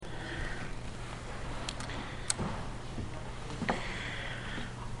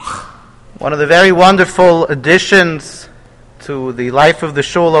One of the very wonderful additions to the life of the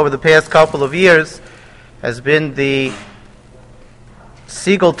shul over the past couple of years has been the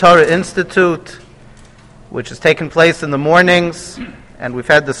Siegel Torah Institute, which has taken place in the mornings, and we've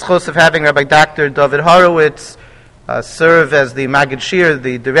had the schus of having Rabbi Dr. David Horowitz serve as the Magid Shir,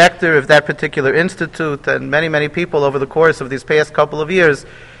 the director of that particular institute, and many, many people over the course of these past couple of years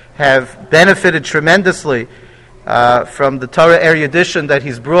have benefited tremendously from the Torah erudition that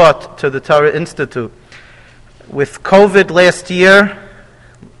he's brought to the Torah Institute. With COVID last year,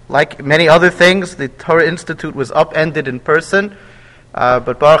 like many other things, the Torah Institute was upended in person,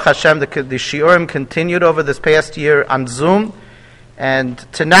 but Baruch Hashem, the Shiurim continued over this past year on Zoom. And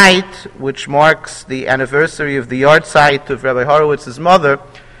tonight, which marks the anniversary of the yahrzeit of Rabbi Horowitz's mother,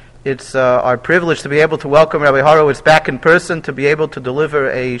 it's our privilege to be able to welcome Rabbi Horowitz back in person, to be able to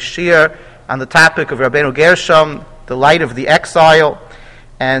deliver a shiur on the topic of Rabbeinu Gershom, the light of the exile.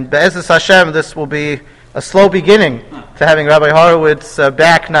 And Be'ezus Hashem, this will be a slow beginning to having Rabbi Horowitz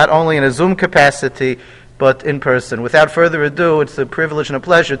back, not only in a Zoom capacity, but in person. Without further ado, it's a privilege and a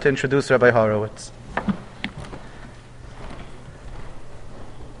pleasure to introduce Rabbi Horowitz.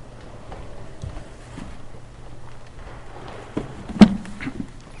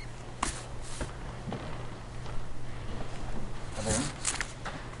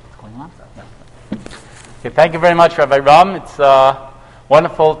 Okay, thank you very much, Rabbi Ram. It's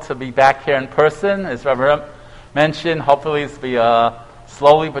wonderful to be back here in person. As Rabbi Ram mentioned, hopefully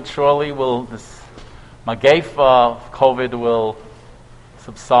slowly but surely this magef of COVID will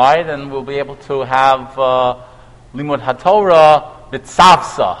subside, and we'll be able to have limud haTorah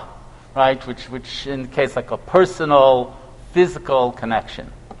mitzavsa, right? Which indicates like a personal, physical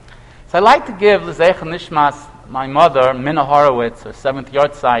connection. So I'd like to give l'zeich nishmas my mother, Minna Horowitz, her 7th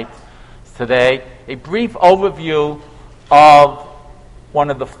yahrzeit today, a brief overview of one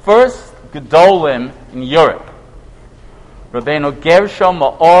of the first Gedolim in Europe, Rabbeinu Gershom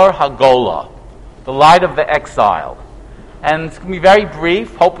Ma'or HaGola, the light of the exile. And it's going to be very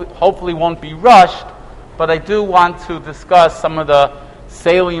brief, hopefully won't be rushed, but I do want to discuss some of the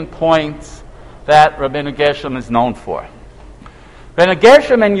salient points that Rabbeinu Gershom is known for. Rabbeinu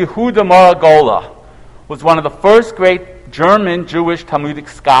Gershom and Yehuda Ma'or HaGola was one of the first great German Jewish Talmudic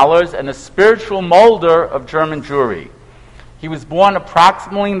scholars and a spiritual molder of German Jewry. He was born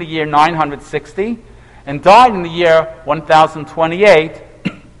approximately in the year 960 and died in the year 1028,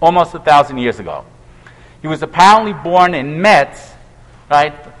 almost 1,000 years ago. He was apparently born in Metz,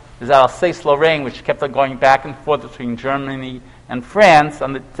 right? There's Alsace-Lorraine, which kept on going back and forth between Germany and France,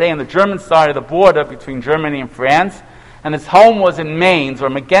 on the German side of the border between Germany and France, and his home was in Mainz, or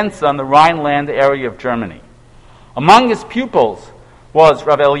Magenza, in the Rhineland area of Germany. Among his pupils was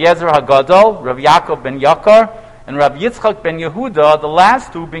Rav Eliezer HaGadol, Rav Yaakov ben Yakar, and Rav Yitzchak ben Yehuda, the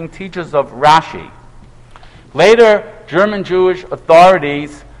last two being teachers of Rashi. Later, German Jewish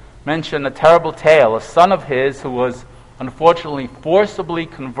authorities mention a terrible tale. A son of his who was unfortunately forcibly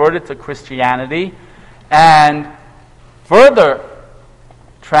converted to Christianity, and further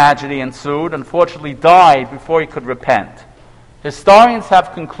tragedy ensued, unfortunately died before he could repent. Historians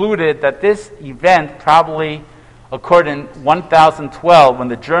have concluded that this event probably occurred in 1012 when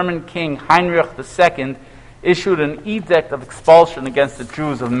the German king Heinrich II issued an edict of expulsion against the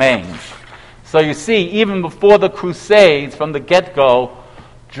Jews of Mainz. So you see, even before the Crusades, from the get-go,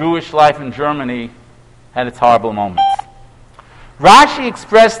 Jewish life in Germany had its horrible moments. Rashi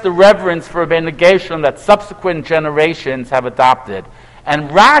expressed the reverence for Rabbeinu Gershom that subsequent generations have adopted, and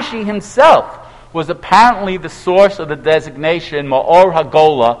Rashi himself was apparently the source of the designation Ma'or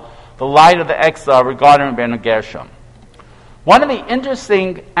HaGola, the light of the exile, regarding Rabbeinu Gershom. One of the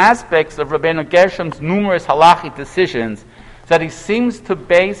interesting aspects of Rabbeinu Gershom's numerous halachic decisions is that he seems to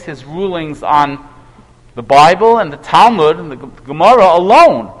base his rulings on the Bible and the Talmud and the Gemara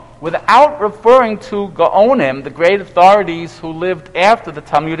alone, without referring to Gaonim, the great authorities who lived after the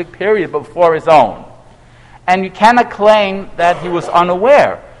Talmudic period before his own. And you cannot claim that he was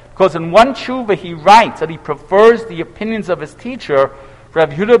unaware, because in one tshuva he writes that he prefers the opinions of his teacher, Rav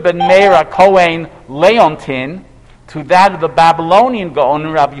Yehuda ben Meir HaKohen Leontin, to that of the Babylonian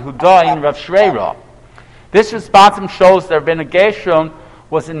Gaon, Rav Yehuda and Rav Shreira. This response shows that Rabbeinu Gershom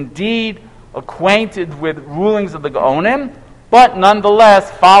was indeed acquainted with rulings of the Gaonim, but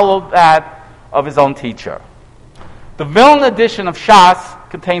nonetheless followed that of his own teacher. The Vilna edition of Shas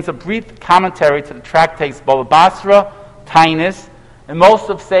contains a brief commentary to the tractates Baba Basra, Tainis, and most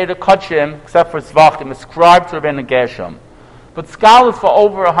of Seder Kochim, except for Zvachim, ascribed to Rabbeinu Gershom. But scholars for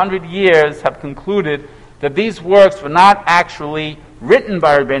over 100 years have concluded that these works were not actually written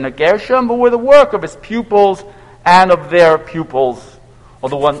by Rabbeinu Gershom, but were the work of his pupils and of their pupils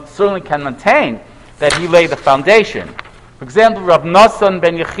although one certainly can maintain that he laid the foundation. For example, Rav Nosson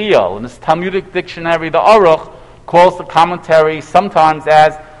ben Yechiel, in his Talmudic dictionary, the Aruch, calls the commentary sometimes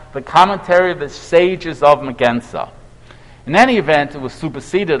as the commentary of the sages of Megensa. In any event, it was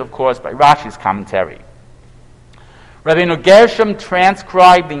superseded, of course, by Rashi's commentary. Rabbeinu Gershom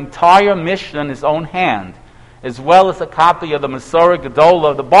transcribed the entire Mishnah in his own hand, as well as a copy of the Masorah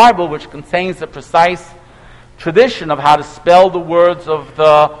Gedolah of the Bible, which contains the precise tradition of how to spell the words of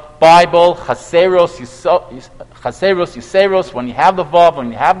the Bible, Chaseros, Yiseros, when you have the Vav,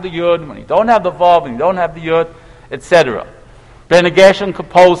 when you have the Yud, when you don't have the Vav, when you don't have the Yud, etc. Rabbeinu Gershom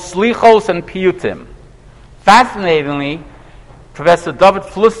composed Slichos and Piyutim. Fascinatingly, Professor David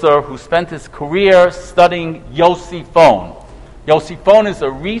Flusser, who spent his career studying Yosifon. Yosifon is a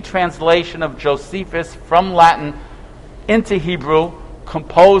retranslation of Josephus from Latin into Hebrew,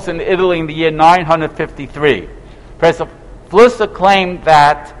 composed in Italy in the year 953. Professor Flusser claimed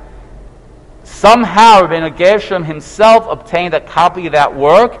that somehow Rabbeinu Gershom himself obtained a copy of that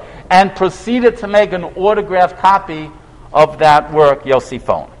work and proceeded to make an autographed copy of that work,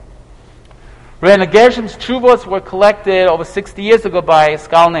 Yosifon. Rabbeinu Gershom's tshuvos were collected over 60 years ago by a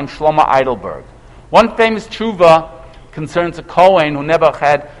scholar named Shlomo Eidelberg. One famous tshuva concerns a Kohen who never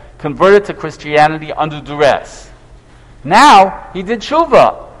had converted to Christianity under duress. Now, he did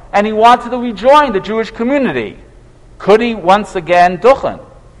tshuva, and he wanted to rejoin the Jewish community. Could he once again duchen?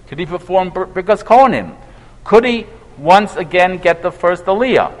 Could he perform Birkas Kohanim? Could he once again get the first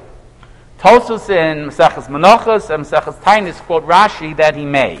Aliyah? Tosfos in Maseches Menachos and Maseches Tainis quote Rashi that he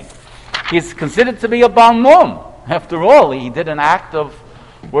may. He is considered to be a Baal Mum. After all, he did an act of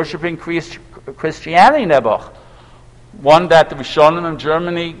worshipping Christianity, Nebuch, one that the Rishonim in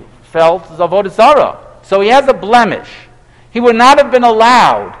Germany felt is Avodah Zarah. So he has a blemish. He would not have been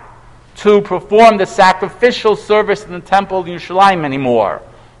allowed to perform the sacrificial service in the temple of Yerushalayim anymore.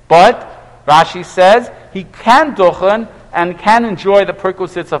 But, Rashi says, he can duchen and can enjoy the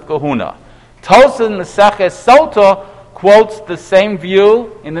perquisites of Kahuna. Tosfos in Maseches Sota quotes the same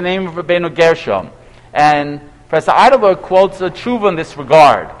view in the name of Rabbeinu Gershom. And Professor Eidelberg quotes a tshuva in this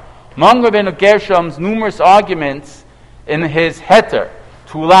regard. Among Rabbeinu Gershom's numerous arguments in his heter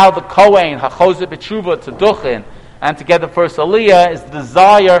to allow the Kohen, HaChozer B'tshuva, to duchen and to get the first Aliyah is the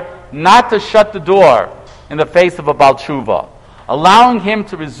desire not to shut the door in the face of a Baal Tshuva. Allowing him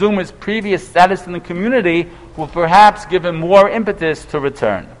to resume his previous status in the community will perhaps give him more impetus to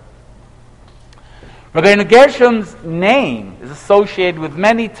return. Rabbeinu Gershom's name is associated with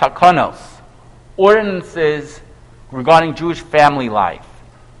many takanos, ordinances regarding Jewish family life.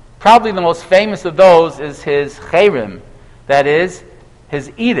 Probably the most famous of those is his cherem, that is, his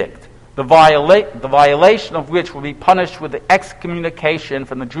edict, the violation of which will be punished with the excommunication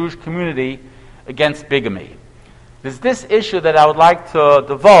from the Jewish community against bigamy. It is this issue that I would like to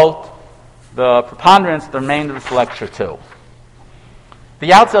devote the preponderance of the remainder of this lecture to.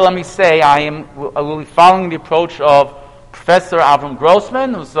 The outset, let me say, I will be following the approach of Professor Avram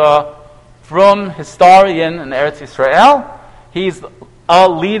Grossman, who's a frum historian in Eretz Yisrael. He's a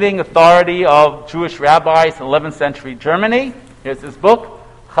leading authority of Jewish rabbis in 11th century Germany. Here's his book,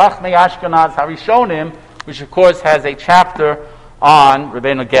 Chachmei Ashkenaz HaRishonim, which of course has a chapter on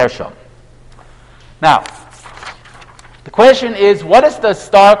Rabbeinu Gershom. Now, the question is, what is the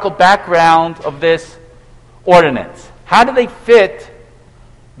historical background of this ordinance? How do they fit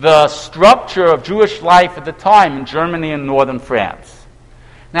the structure of Jewish life at the time in Germany and northern France?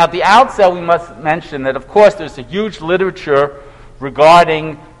 Now, at the outset, we must mention that, of course, there's a huge literature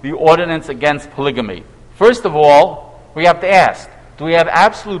regarding the ordinance against polygamy. First of all, we have to ask, do we have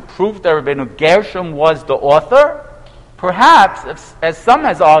absolute proof that Rabbeinu Gershom was the author? Perhaps, as some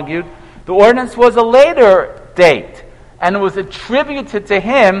has argued, the ordinance was a later date, and it was attributed to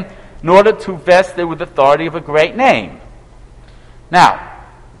him in order to vest it with authority of a great name. Now,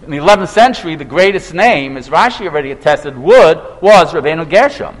 in the 11th century, the greatest name, as Rashi already attested, was Rabbeinu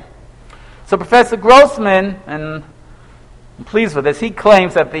Gershom. So Professor Grossman, and I'm pleased with this, he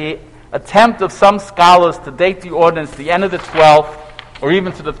claims that the attempt of some scholars to date the ordinance to the end of the 12th or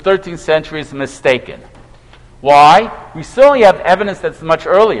even to the 13th century is mistaken. Why? We certainly have evidence that's much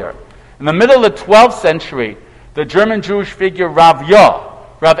earlier. In the middle of the 12th century, the German Jewish figure Rav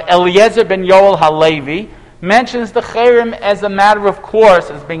Eliezer ben Yoel Halevi, mentions the cherem as a matter of course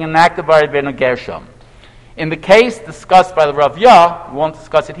as being enacted by Rabbeinu Gershom. In the case discussed by the Rav Yah, we won't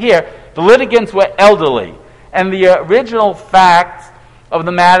discuss it here, the litigants were elderly, and the original facts of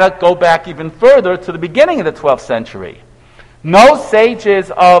the matter go back even further to the beginning of the 12th century. No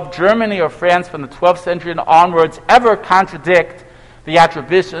sages of Germany or France from the 12th century and onwards ever contradict the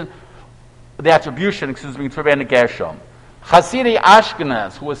attribution to Rabbeinu Gershom. Hasidei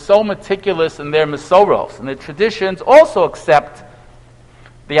Ashkenaz, who were so meticulous in their Masoros and their traditions, also accept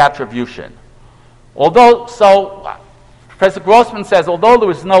the attribution. Professor Grossman says, although there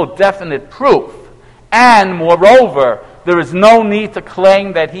is no definite proof, and moreover, there is no need to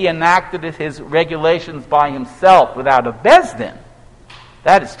claim that he enacted his regulations by himself without a Bezdin.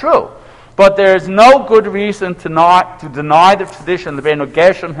 That is true. But there is no good reason to deny the tradition of Rabbeinu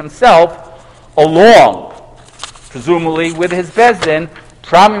Gershom himself, along, presumably with his Bezdin,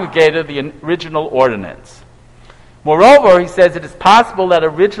 promulgated the original ordinance. Moreover, he says it is possible that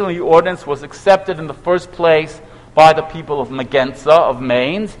originally the ordinance was accepted in the first place by the people of Magenza, of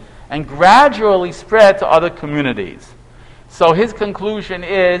Mainz, and gradually spread to other communities. So his conclusion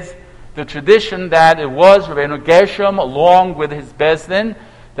is the tradition that it was Rabbeinu Gershom, along with his Bezdin,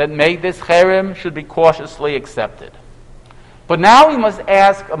 that made this cherem should be cautiously accepted. But now we must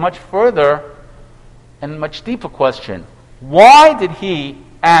ask a much further and much deeper question. Why did he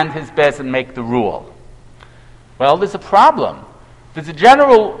and his Bezdin make the rule? Well, there's a problem. There's a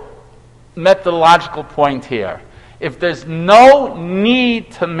general methodological point here. If there's no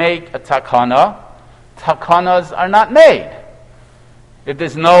need to make a takana, takanas are not made. If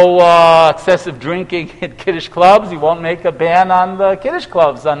there's no excessive drinking at Kiddush clubs, you won't make a ban on the Kiddush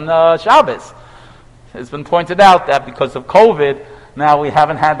clubs on Shabbos. It's been pointed out that because of COVID, now we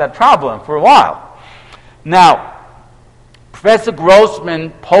haven't had that problem for a while. Now, Professor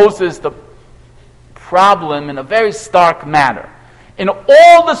Grossman poses the problem in a very stark manner. In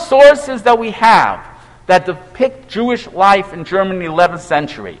all the sources that we have that depict Jewish life in Germany in the 11th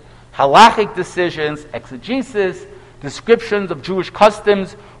century, halachic decisions, exegesis, descriptions of Jewish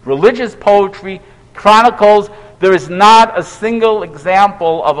customs, religious poetry, chronicles, there is not a single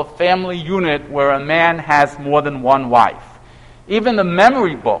example of a family unit where a man has more than one wife. Even the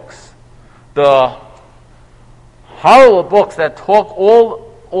memory books, the horrible books that talk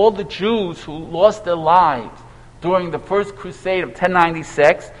all the Jews who lost their lives during the First Crusade of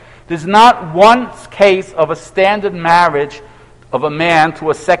 1096, there's not one case of a standard marriage of a man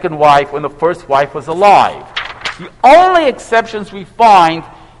to a second wife when the first wife was alive. The only exceptions we find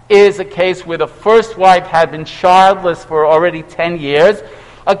is a case where the first wife had been childless for already 10 years,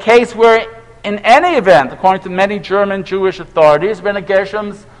 a case where, in any event, according to many German Jewish authorities, Rabbeinu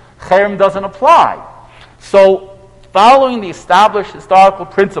Gershom's cherem doesn't apply. So, following the established historical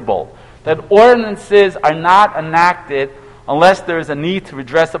principle that ordinances are not enacted unless there is a need to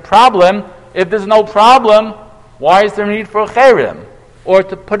redress a problem, if there's no problem, why is there a need for a cherem? Or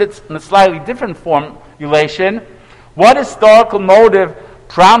to put it in a slightly different formulation, what historical motive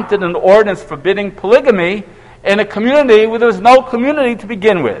prompted an ordinance forbidding polygamy in a community where there was no community to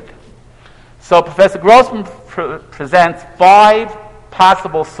begin with? So Professor Grossman presents 5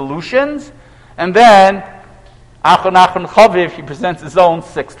 possible solutions, and then Achon Chaviv, he presents his own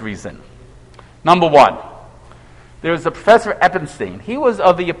 6th reason. Number 1, there was a Professor Eppenstein. He was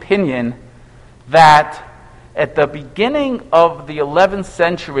of the opinion that at the beginning of the 11th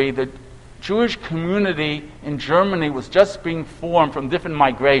century, the Jewish community in Germany was just being formed from different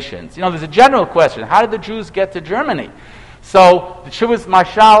migrations. You know, there's a general question, how did the Jews get to Germany? So the Chuvas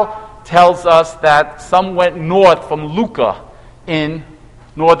Mashal tells us that some went north from Lucca in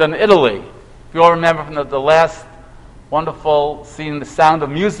northern Italy. If you all remember from the last wonderful scene, The Sound of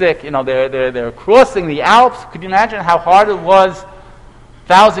Music, you know, they're crossing the Alps. Could you imagine how hard it was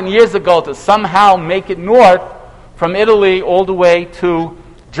 1,000 years ago to somehow make it north from Italy all the way to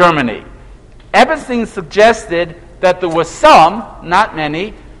Germany? Eppenstein suggested that there were some, not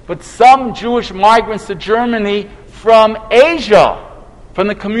many, but some Jewish migrants to Germany from Asia, from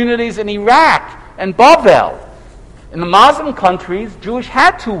the communities in Iraq and Bavel. In the Muslim countries, Jews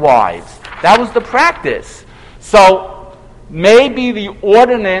had 2 wives. That was the practice. So maybe the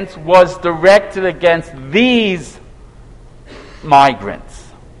ordinance was directed against these migrants.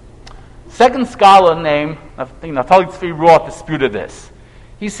 Second scholar named Naftali Tzvi Roth disputed this.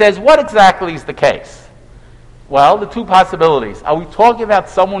 He says, what exactly is the case? Well, the 2 possibilities. Are we talking about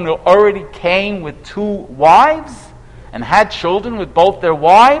someone who already came with 2 wives and had children with both their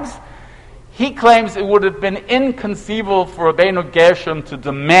wives? He claims it would have been inconceivable for Rabbeinu Gershom to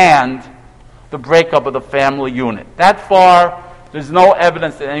demand the breakup of the family unit. That far, there's no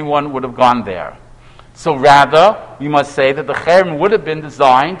evidence that anyone would have gone there. So rather, we must say that the cherem would have been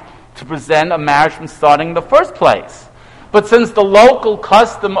designed to present a marriage from starting in the first place. But since the local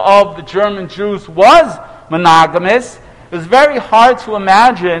custom of the German Jews was monogamous, it was very hard to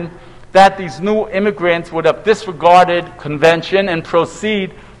imagine that these new immigrants would have disregarded convention and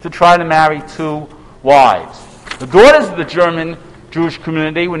proceed to try to marry 2 wives. The daughters of the German Jewish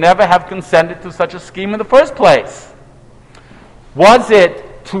community would never have consented to such a scheme in the first place. Was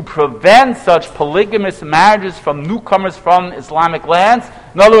it to prevent such polygamous marriages from newcomers from Islamic lands?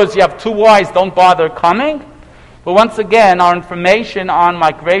 In other words, you have two wives, don't bother coming? But once again, our information on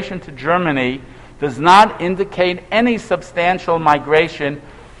migration to Germany does not indicate any substantial migration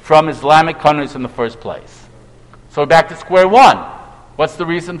from Islamic countries in the first place. So back to square one. What's the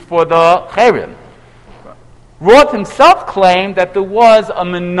reason for the cherem? Roth himself claimed that there was a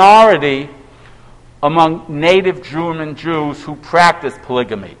minority among native German Jews who practiced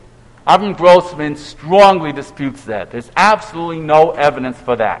polygamy. Avram Grossman strongly disputes that. There's absolutely no evidence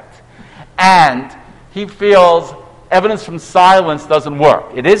for that. And he feels evidence from silence doesn't work.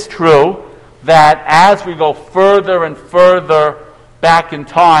 It is true that as we go further and further back in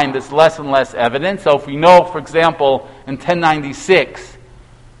time, there's less and less evidence. So if we know, for example, in 1096,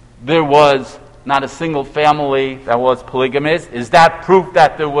 there was not a single family that was polygamous, is that proof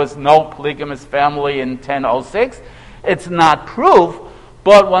that there was no polygamous family in 1006? It's not proof,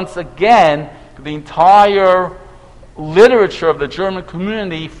 but once again, the entire literature of the German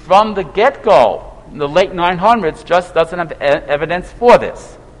community from the get-go, in the late 900s, just doesn't have evidence for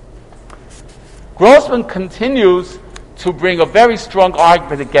this. Grossman continues to bring a very strong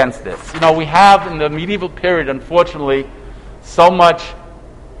argument against this. We have in the medieval period, unfortunately, so much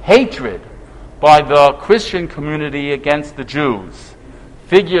hatred by the Christian community against the Jews.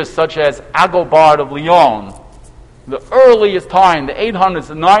 Figures such as Agobard of Lyon, the earliest time, the 800s,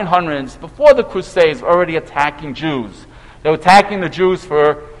 the 900s, before the Crusades, were already attacking Jews. They were attacking the Jews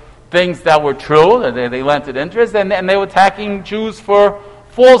for things that were true, they lent it interest, and they were attacking Jews for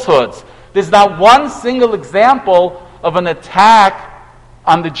falsehoods. There's not one single example of an attack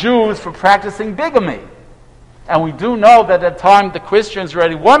on the Jews for practicing bigamy. And we do know that at the time the Christians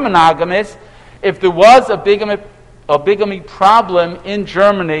already were monogamous. If there was a bigamy problem in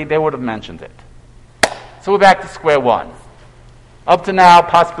Germany, they would have mentioned it. So we're back to square one. Up to now,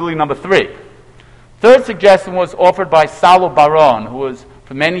 possibility number 3. Third suggestion was offered by Salo Baron, who was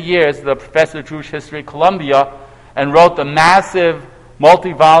for many years the professor of Jewish history at Columbia and wrote the massive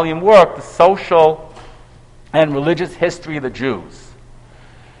multi-volume work, The Social and Religious History of the Jews.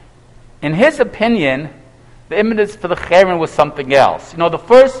 In his opinion, the impetus for the cherem was something else. The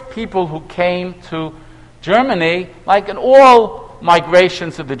first people who came to Germany, like in all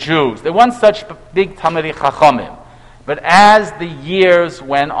migrations of the Jews, there weren't such big Talmidei Chachamim. But as the years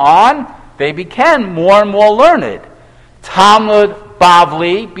went on, they became more and more learned. Talmud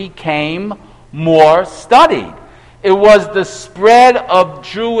Bavli became more studied. It was the spread of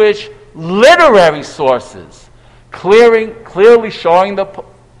Jewish literary sources, clearly showing the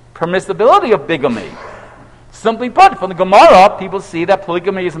permissibility of bigamy. Simply put, from the Gemara, people see that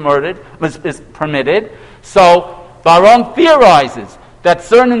polygamy is permitted. So Baron theorizes that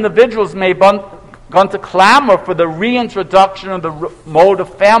certain individuals may gone to clamor for the reintroduction of the mode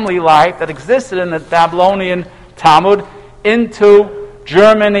of family life that existed in the Babylonian Talmud into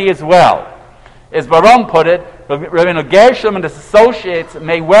Germany as well. As Baron put it, Rabbeinu Gershom and his associates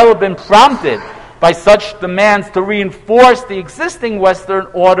may well have been prompted by such demands to reinforce the existing Western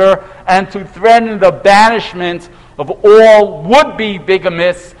order and to threaten the banishment of all would-be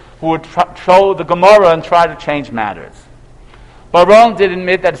bigamists who would throw the Gemara and try to change matters. Baron did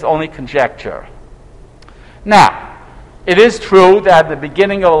admit that it's only conjecture. Now, it is true that at the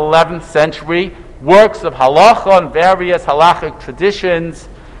beginning of the 11th century, works of halacha and various halachic traditions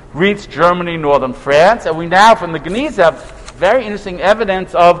reached Germany, northern France, and we now, from the Geniza, have very interesting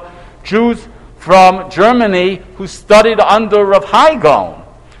evidence of Jews from Germany who studied under Rav Hai Gaon.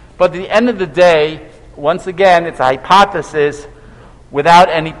 But at the end of the day, once again, it's a hypothesis without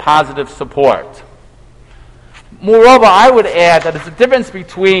any positive support. Moreover, I would add that there's a difference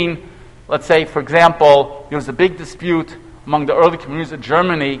between, let's say, for example, there was a big dispute among the early communities of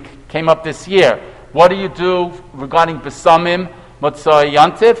Germany, came up this year. What do you do regarding Besamim, Motzai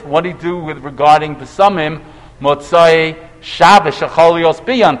Yantif? What do you do regarding Besamim, Motzai Shabbos, Shacholios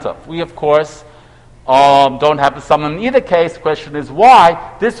Biyantif? We, of course, don't have Besamim in either case. The question is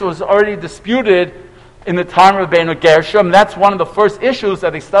why. This was already disputed in the time of Rabbeinu Gershom. That's one of the first issues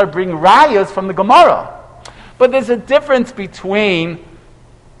that they started bringing rayas from the Gemara. But there's a difference between,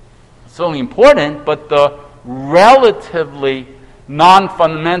 it's only important, but the relatively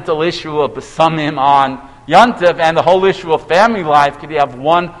non-fundamental issue of Besamim on Yantiv and the whole issue of family life. Could you have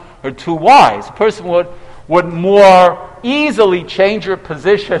one or two wives? A person would more easily change your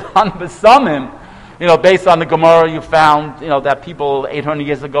position on Besamim. Based on the Gemara you found, that people 800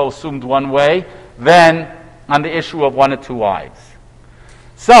 years ago assumed one way, than on the issue of one or two wives.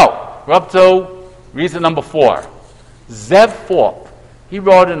 So, we're up to reason number 4. Zev Falk. He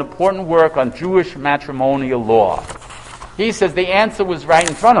wrote an important work on Jewish matrimonial law. He says the answer was right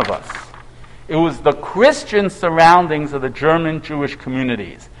in front of us. It was the Christian surroundings of the German Jewish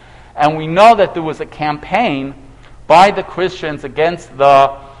communities. And we know that there was a campaign by the Christians against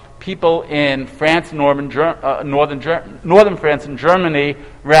the people in France, northern France and Germany,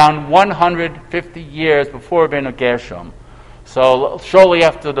 around 150 years before Rabbeinu Gershom. So shortly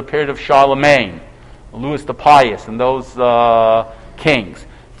after the period of Charlemagne, Louis the Pious, and those kings.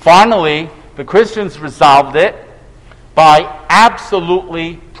 Finally, the Christians resolved it by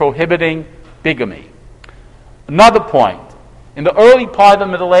absolutely prohibiting bigamy. Another point. In the early part of the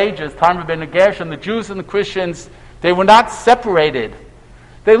Middle Ages, time of Rabbeinu Gershom, the Jews and the Christians, they were not separated.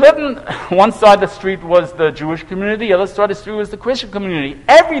 They lived in one side of the street was the Jewish community, the other side of the street was the Christian community.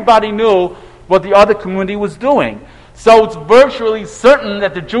 Everybody knew what the other community was doing. So it's virtually certain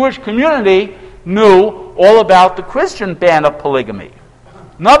that the Jewish community knew all about the Christian ban of polygamy.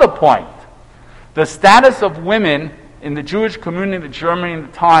 Another point. The status of women in the Jewish community in Germany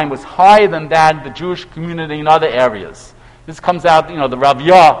at the time was higher than that of the Jewish community in other areas. This comes out, the Rav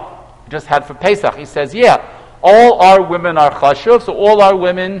Yah just had for Pesach. He says, all our women are chashuv, so all our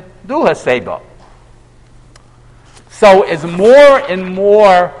women do haseba. So as more and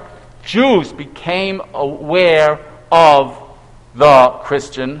more Jews became aware of the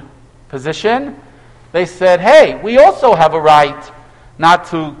Christian position, they said, hey, we also have a right not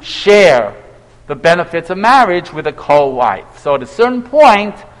to share the benefits of marriage with a co-wife. So at a certain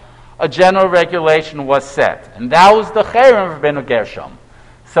point, a general regulation was set. And that was the cherem of Rabbeinu Gershom.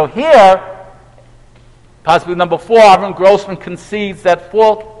 So here, possibly number 4, Avram Grossman concedes that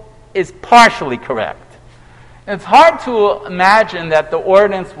Falk is partially correct. And it's hard to imagine that the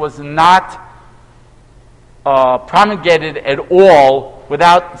ordinance was not promulgated at all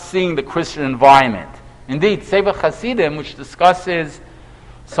without seeing the Christian environment. Indeed, Sefer Hasidim, which discusses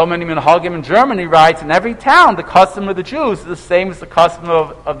so many minhagim in Germany, writes, in every town, the custom of the Jews is the same as the custom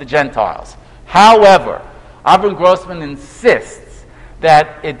of the Gentiles. However, Avram Grossman insists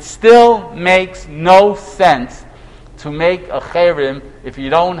that it still makes no sense to make a cherem if you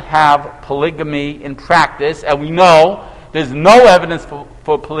don't have polygamy in practice, and we know there's no evidence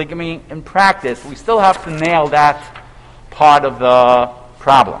for polygamy in practice. We still have to nail that part of the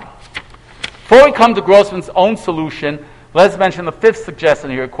problem. Before we come to Grossman's own solution, let's mention the 5th suggestion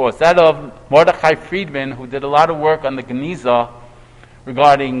here, of course, that of Mordechai Friedman, who did a lot of work on the Geniza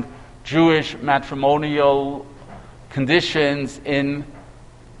regarding Jewish matrimonial conditions in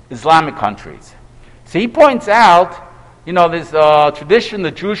Islamic countries. So he points out, there's a tradition,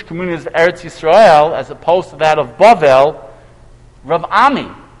 the Jewish communities of Eretz Yisrael, as opposed to that of Bavel. Rav Ami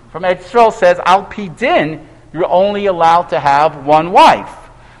from Eretz Yisrael says, Al Pi Din, you're only allowed to have one wife.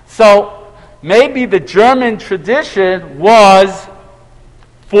 So maybe the German tradition was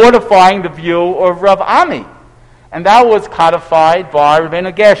fortifying the view of Rav Ami, and that was codified by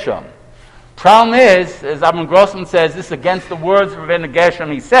Rabbeinu Gershom. Problem is, as Avram Grossman says, this is against the words of Rabbeinu Gershom,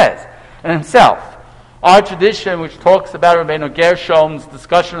 he says, and himself. Our tradition, which talks about Rabbeinu Gershom's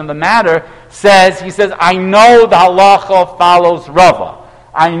discussion of the matter, he says, I know the halacha follows Rava.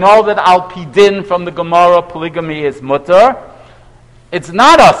 I know that Al Pi Din from the Gemara, polygamy is mutter. It's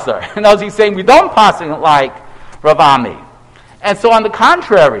not usher. And as he's saying, we don't pass it like Rav Ami. And so on the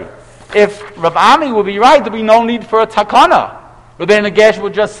contrary, if Rav Ami would be right, there'd be no need for a takana. Rabbeinu Gershom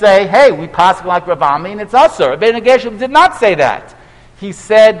would just say, hey, we pass it like Rav Ami, and it's usher. Rabbeinu Gershom did not say that. He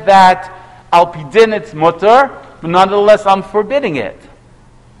said that Al Pi Din it's mutter, but nonetheless I'm forbidding it.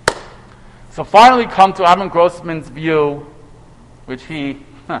 So finally come to Avram Grossman's view, which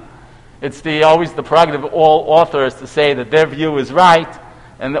it's always the prerogative of all authors to say that their view is right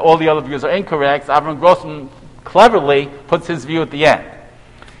and that all the other views are incorrect. Avram Grossman cleverly puts his view at the end.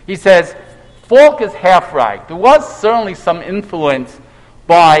 He says, Falk is half right. There was certainly some influence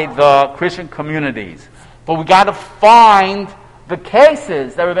by the Christian communities, but we got to find the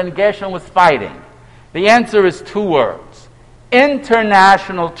cases that Rabbeinu Gershom was fighting. The answer is 2 words.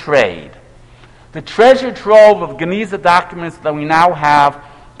 International trade. The treasure trove of Geniza documents that we now have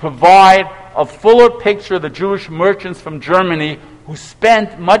provide a fuller picture of the Jewish merchants from Germany who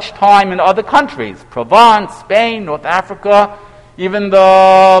spent much time in other countries, Provence, Spain, North Africa, even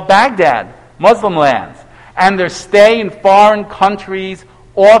the Baghdad, Muslim lands. And their stay in foreign countries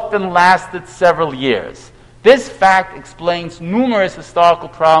often lasted several years. This fact explains numerous historical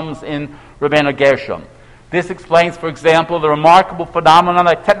problems in Rabbeinu Gershom. This explains, for example, the remarkable phenomenon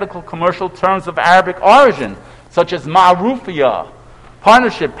that technical commercial terms of Arabic origin, such as ma'rufiyah,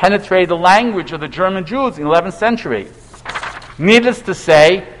 partnership, penetrated the language of the German Jews in the 11th century. Needless to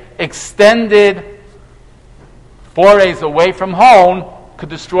say, extended forays away from home could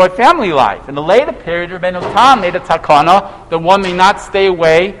destroy family life. In the later period, Rabbeinu Tam made a takana that one may not stay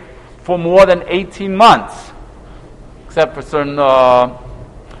away for more than 18 months, except for certain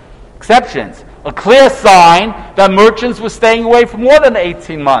exceptions. A clear sign that merchants were staying away for more than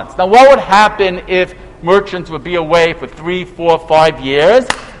 18 months. Now, what would happen if merchants would be away for 3, 4, 5 years?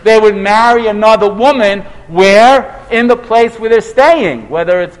 They would marry another woman where? In the place where they're staying,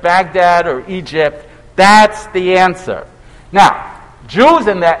 whether it's Baghdad or Egypt. That's the answer. Now, Jews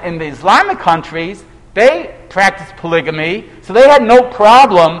in the Islamic countries, they practiced polygamy, so they had no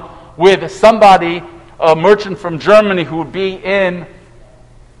problem with somebody, a merchant from Germany who would be in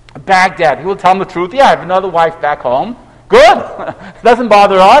Baghdad. He will tell them the truth. Yeah, I have another wife back home. Good. It doesn't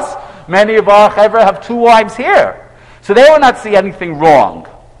bother us. Many of our chevra have 2 wives here. So they will not see anything wrong.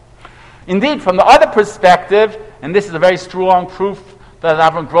 Indeed, from the other perspective, and this is a very strong proof that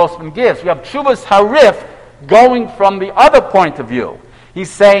Avram Grossman gives, we have Chuvas Harif going from the other point of view. He's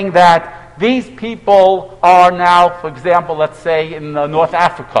saying that these people are now, for example, let's say in North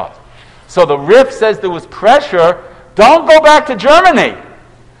Africa. So the Rif says there was pressure. Don't go back to Germany.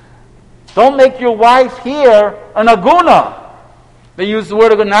 Don't make your wife here an aguna. They use the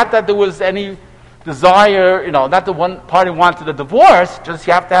word aguna, not that there was any desire, not that one party wanted a divorce, just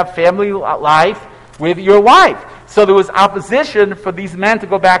you have to have family life with your wife. So there was opposition for these men to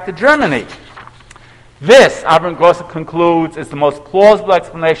go back to Germany. This, Avram Grossman concludes, is the most plausible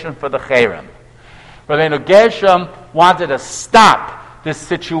explanation for the cherem. Rabbeinu Gershom wanted to stop this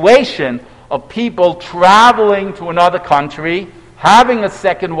situation of people traveling to another country, having a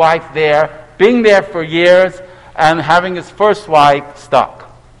second wife there, being there for years, and having his first wife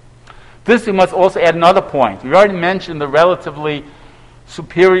stuck. This we must also add another point. We already mentioned the relatively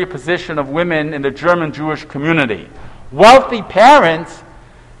superior position of women in the German Jewish community. Wealthy parents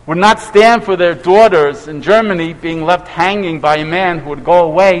would not stand for their daughters in Germany being left hanging by a man who would go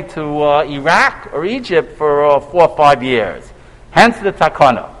away to Iraq or Egypt for 4 or 5 years. Hence the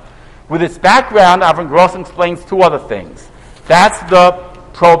takana. With its background, Avram Grossman explains 2 other things. That's the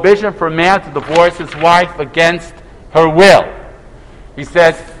prohibition for a man to divorce his wife against her will. He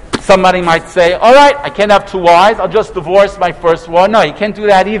says, somebody might say, all right, I can't have 2 wives, I'll just divorce my first one. No, you can't do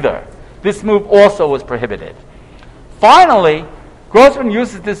that either. This move also was prohibited. Finally, Grossman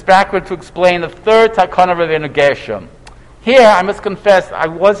uses this background to explain the third takana of Rabbeinu Gershom. Here, I must confess, I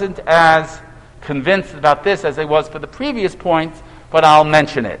wasn't as convinced about this as I was for the previous point, but I'll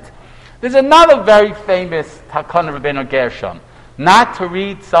mention it. There's another very famous takana of Rabbeinu Gershom, not to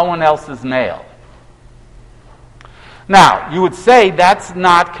read someone else's mail. Now, you would say that's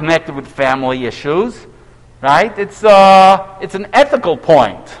not connected with family issues, right? It's an ethical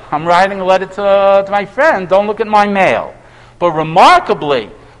point. I'm writing a letter to my friend, don't look at my mail. But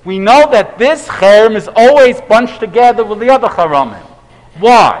remarkably, we know that this cherem is always bunched together with the other charamim.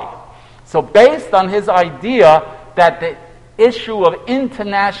 Why? So based on his idea that the issue of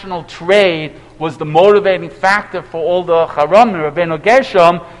international trade was the motivating factor for all the charamim, Rabbeinu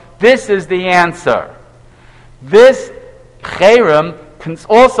Gershom, this is the answer. This cherem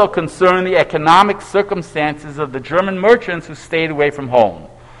also concerned the economic circumstances of the German merchants who stayed away from home.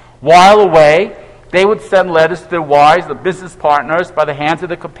 While away, they would send letters to their wives, the business partners, by the hands of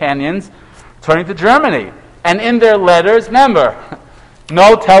their companions, turning to Germany. And in their letters, remember,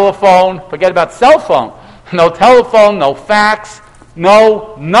 no telephone, forget about cell phone, no telephone, no fax,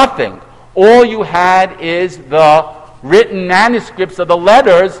 no nothing. All you had is the written manuscripts of the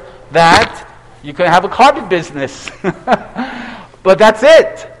letters that you can have a carpet business. But that's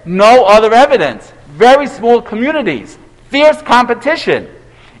it. No other evidence. Very small communities. Fierce competition.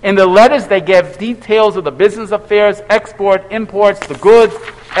 In the letters, they gave details of the business affairs, export, imports, the goods,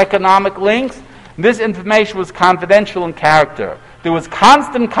 economic links. This information was confidential in character. There was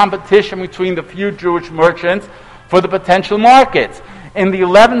constant competition between the few Jewish merchants for the potential markets. In the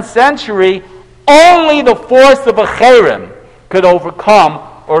 11th century, only the force of a cherem could overcome,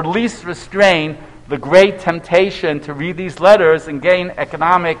 or at least restrain, the great temptation to read these letters and gain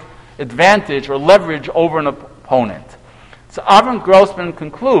economic advantage or leverage over an opponent. So Avram Grossman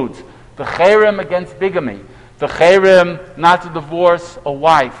concludes the cherem against bigamy, the cherem not to divorce a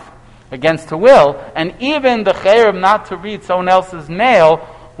wife against her will, and even the cherem not to read someone else's mail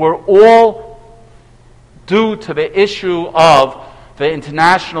were all due to the issue of the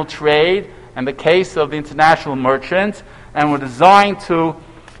international trade and the case of the international merchants, and were designed to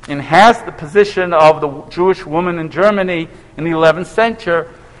enhance the position of the Jewish woman in Germany in the 11th century,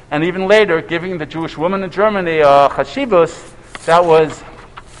 and even later, giving the Jewish woman in Germany a chashivus that was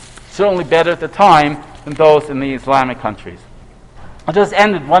certainly better at the time than those in the Islamic countries. I'll just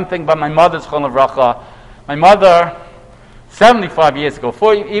end with one thing about my mother's chol havracha. My mother, 75 years ago,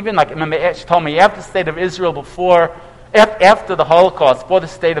 before even, like, remember, she told me after the state of Israel, after the Holocaust, for the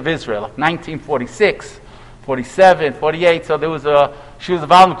state of Israel, like 1946, 47, 48, so she was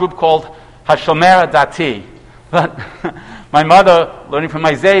involved in a group called Hashomer Dati. But my mother, learning from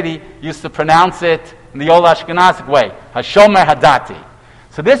my Zaidi, used to pronounce it in the old Ashkenazic way, Hashomer Hadati.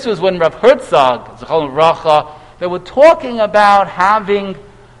 So this was when Rav Herzog, Zechron Bracha, they were talking about having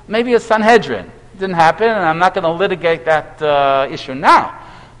maybe a Sanhedrin. It didn't happen, and I'm not going to litigate that issue now.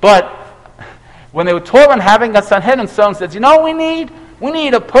 But when they were talking about having a Sanhedrin, someone said, you know what we need? We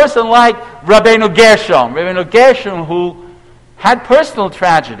need a person like Rabbeinu Gershom. Rabbeinu Gershom, who had personal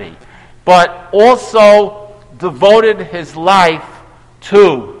tragedy, but also devoted his life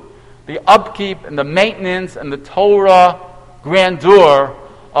to the upkeep and the maintenance and the Torah grandeur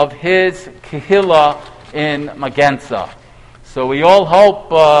of his Kehillah in Magenza. So we all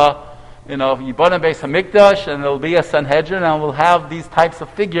hope, Yiboneh Beis Hamikdash, and there'll be a Sanhedrin, and we'll have these types of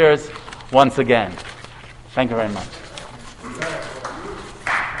figures once again. Thank you very much.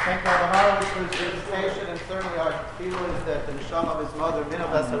 Thank God the Horowitz for his presentation, and certainly our feeling is that the neshama of his mother,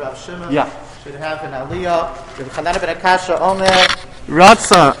 Minavas Rav Shimon, should have an aliyah. Rav Chanan ben Akasha Omer,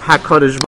 Ratza HaKadosh